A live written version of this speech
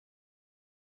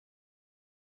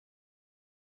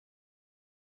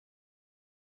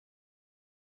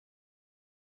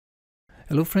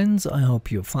Hello friends, I hope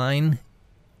you're fine.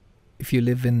 If you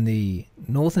live in the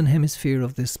northern hemisphere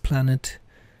of this planet,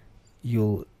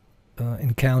 you'll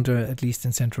encounter, at least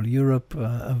in Central Europe,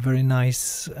 a very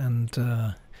nice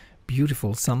and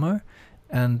beautiful summer.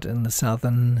 And in the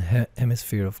southern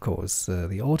hemisphere, of course,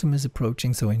 the autumn is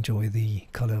approaching, so enjoy the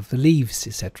color of the leaves,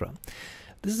 etc.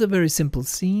 This is a very simple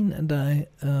scene, and I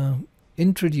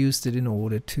introduced it in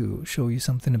order to show you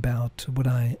something about what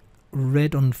I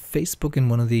read on Facebook in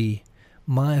one of the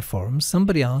Maya forums.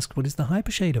 Somebody asked, what is the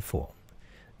Hypershader for?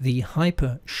 The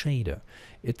Hypershader.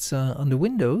 It's under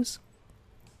Windows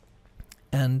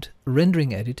and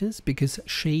rendering editors, because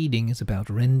shading is about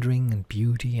rendering and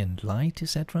beauty and light,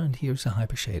 etc. And here's a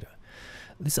Hypershader.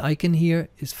 This icon here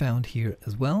is found here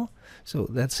as well, so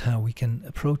that's how we can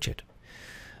approach it.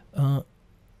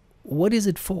 What is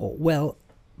it for? Well,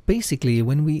 basically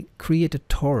when we create a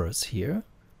torus here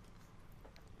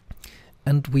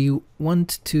and we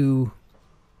want to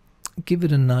give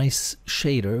it a nice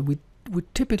shader, we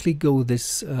would typically go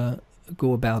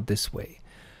about this way.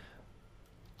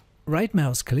 Right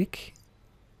mouse click,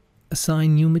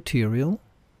 assign new material,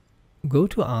 go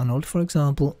to Arnold for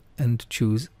example and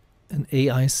choose an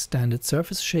AI standard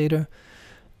surface shader.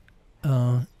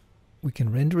 We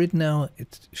can render it now.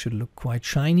 It should look quite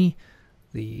shiny.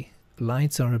 The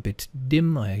lights are a bit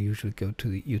dim. I usually go to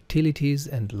the utilities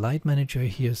and light manager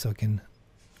here, so I can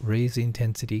raise the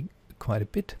intensity quite a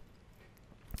bit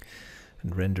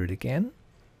and render it again.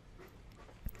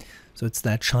 So it's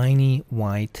that shiny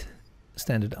white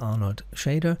standard Arnold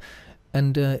shader.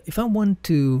 And if I want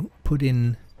to put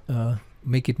in,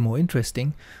 make it more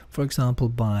interesting, for example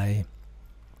by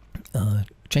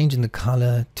changing the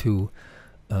color to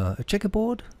a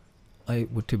checkerboard, I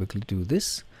would typically do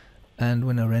this, and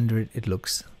when I render it, it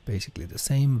looks basically the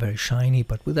same, very shiny,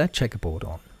 but with that checkerboard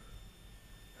on.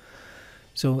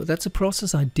 So that's a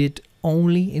process I did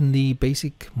only in the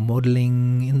basic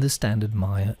modeling in the standard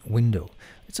Maya window.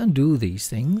 Let's undo these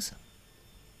things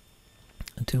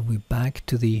until we're back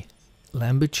to the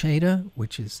Lambert shader,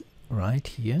 which is right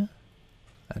here.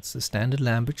 That's the standard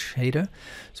Lambert shader.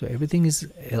 So everything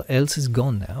else is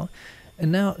gone now.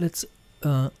 And now let's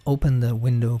open the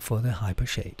window for the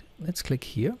Hypershade. Let's click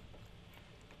here.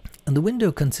 And the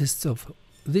window consists of,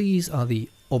 these are the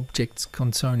objects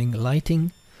concerning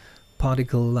lighting,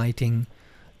 particle lighting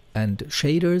and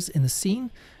shaders in the scene.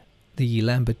 The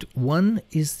Lambert 1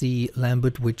 is the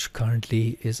Lambert which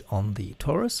currently is on the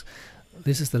torus.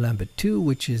 This is the Lambert 2,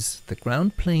 which is the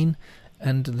ground plane,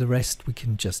 and the rest we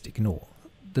can just ignore.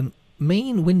 The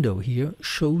main window here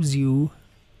shows you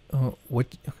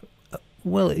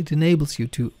well, it enables you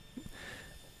to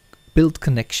build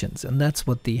connections, and that's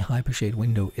what the Hypershade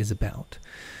window is about.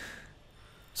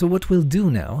 So what we'll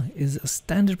do now is a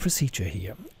standard procedure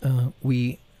here.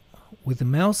 With the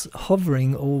mouse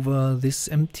hovering over this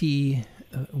empty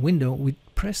window, we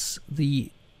press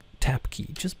the tab key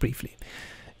just briefly.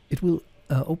 It will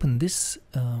open this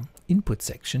input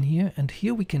section here, and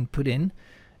here we can put in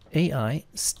AI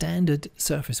standard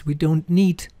surface. We don't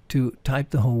need to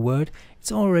type the whole word.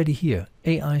 It's already here,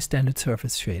 AI standard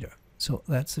surface shader. So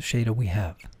that's the shader we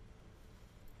have.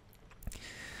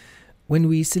 When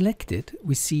we select it,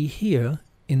 we see here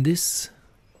in this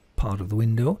part of the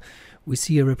window, we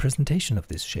see a representation of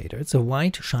this shader. It's a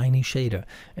white shiny shader,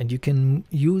 and you can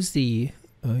use the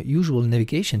usual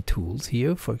navigation tools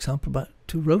here, for example,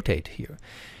 to rotate here.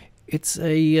 It's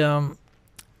a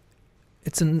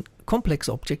complex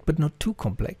object, but not too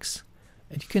complex,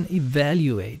 and you can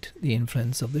evaluate the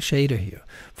influence of the shader here.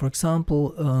 For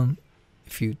example,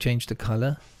 if you change the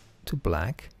color to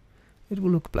black, it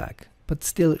will look black, but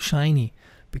still shiny,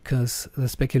 because the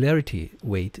specularity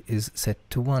weight is set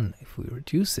to 1. If we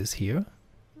reduce this here,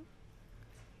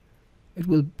 it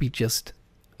will be just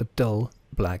a dull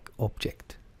black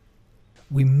object.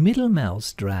 We middle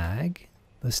mouse drag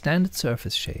the standard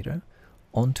surface shader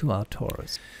onto our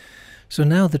torus. So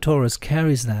now the torus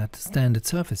carries that standard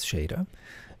surface shader.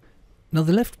 Now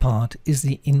the left part is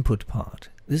the input part.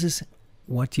 This is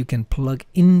what you can plug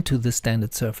into the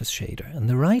standard surface shader, and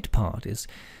the right part is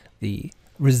the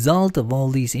result of all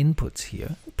these inputs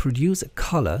here. Produce a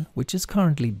color which is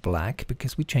currently black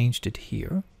because we changed it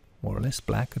here, more or less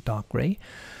black or dark gray,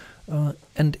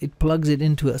 and it plugs it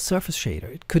into a surface shader.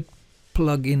 It could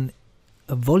plug in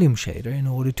a volume shader in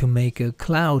order to make a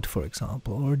cloud, for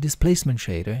example, or a displacement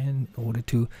shader in order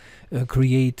to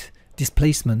create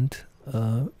displacement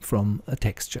from a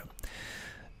texture.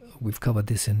 We've covered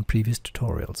this in previous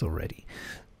tutorials already.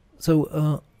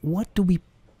 So what do we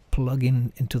plug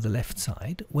into the left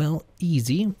side? Well,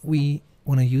 easy. We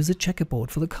want to use a checkerboard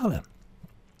for the color.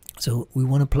 So we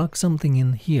want to plug something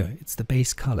in here. It's the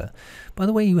base color. By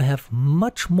the way, you have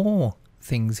much more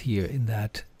things here in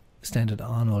that standard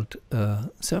Arnold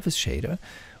surface shader.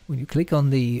 When you click on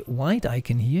the white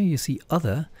icon here, you see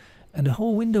other, and a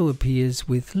whole window appears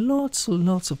with lots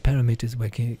of parameters where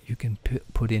you can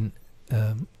put in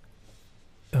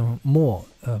more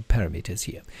parameters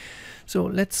here. So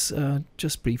let's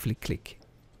just briefly click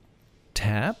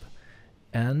Tab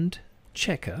and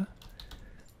Checker,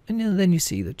 and then you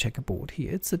see the checkerboard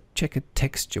here. It's a checker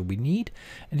texture we need,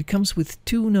 and it comes with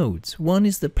two nodes. One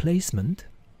is the placement.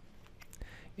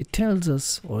 It tells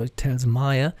us, or it tells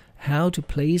Maya, how to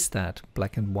place that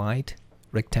black and white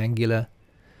rectangular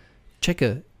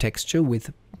checker texture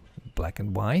with black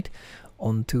and white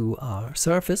onto our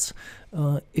surface.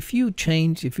 If you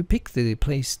pick the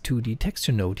place 2D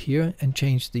texture node here and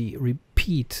change the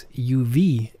repeat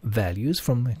UV values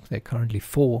from, they're currently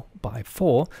 4 by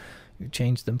 4, you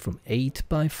change them from 8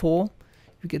 by 4,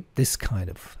 you get this kind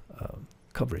of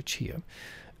coverage here.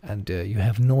 And you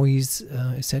have noise,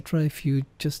 etc. If you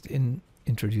just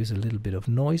introduce a little bit of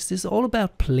noise, this is all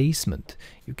about placement.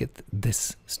 You get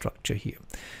this structure here.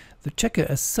 The checker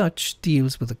as such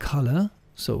deals with the color.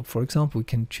 So for example, we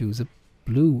can choose a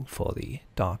blue for the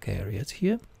dark areas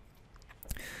here.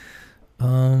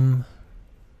 And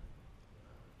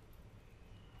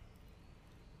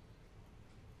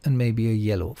maybe a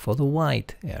yellow for the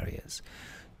white areas.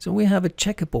 So we have a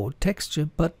checkerboard texture,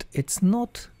 but it's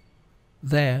not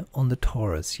there on the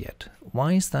torus yet.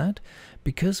 Why is that?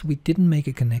 Because we didn't make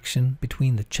a connection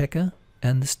between the checker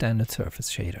and the standard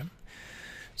surface shader.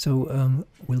 So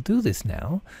we'll do this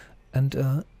now,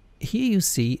 and here you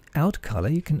see out color.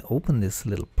 You can open this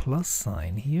little plus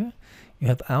sign here. You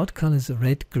have out colors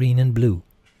red, green and blue,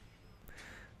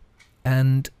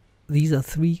 and these are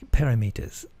 3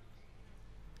 parameters.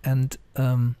 And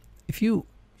if you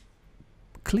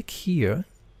click here,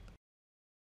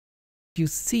 you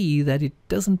see that it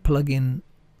doesn't plug in,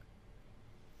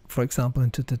 for example,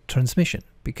 into the transmission,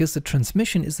 because the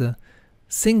transmission is a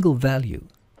single value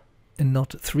and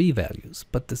not 3 values.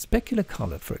 But the specular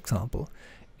color, for example,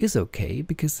 is okay,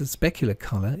 because the specular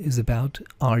color is about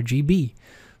RGB,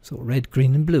 so red,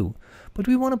 green and blue. But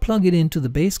we want to plug it into the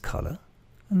base color,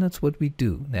 and that's what we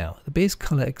do now. The base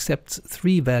color accepts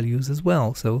 3 values as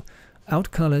well, so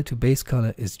out color to base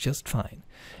color is just fine.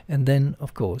 And then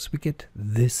of course we get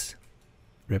this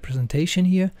representation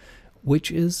here, which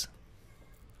is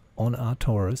on our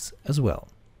torus as well.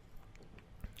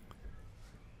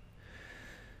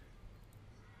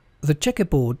 The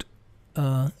checkerboard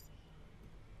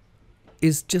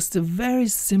is just a very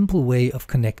simple way of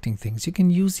connecting things. You can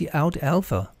use the out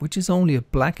alpha, which is only a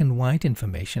black and white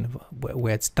information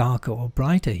where it's darker or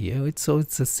brighter here. So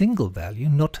it's a single value,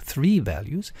 not 3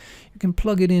 values. You can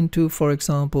plug it into, for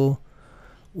example,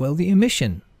 well, the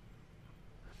emission.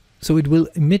 So it will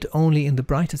emit only in the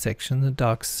brighter section, the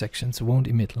dark sections won't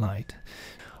emit light.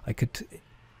 I could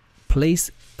place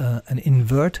an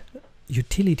invert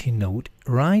utility node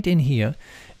right in here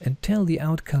and tell the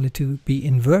out color to be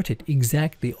inverted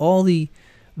exactly. All the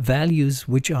values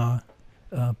which are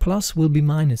plus will be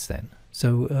minus then.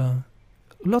 So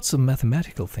lots of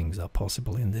mathematical things are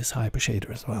possible in this Hypershader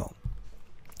as well.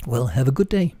 Well, have a good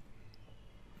day.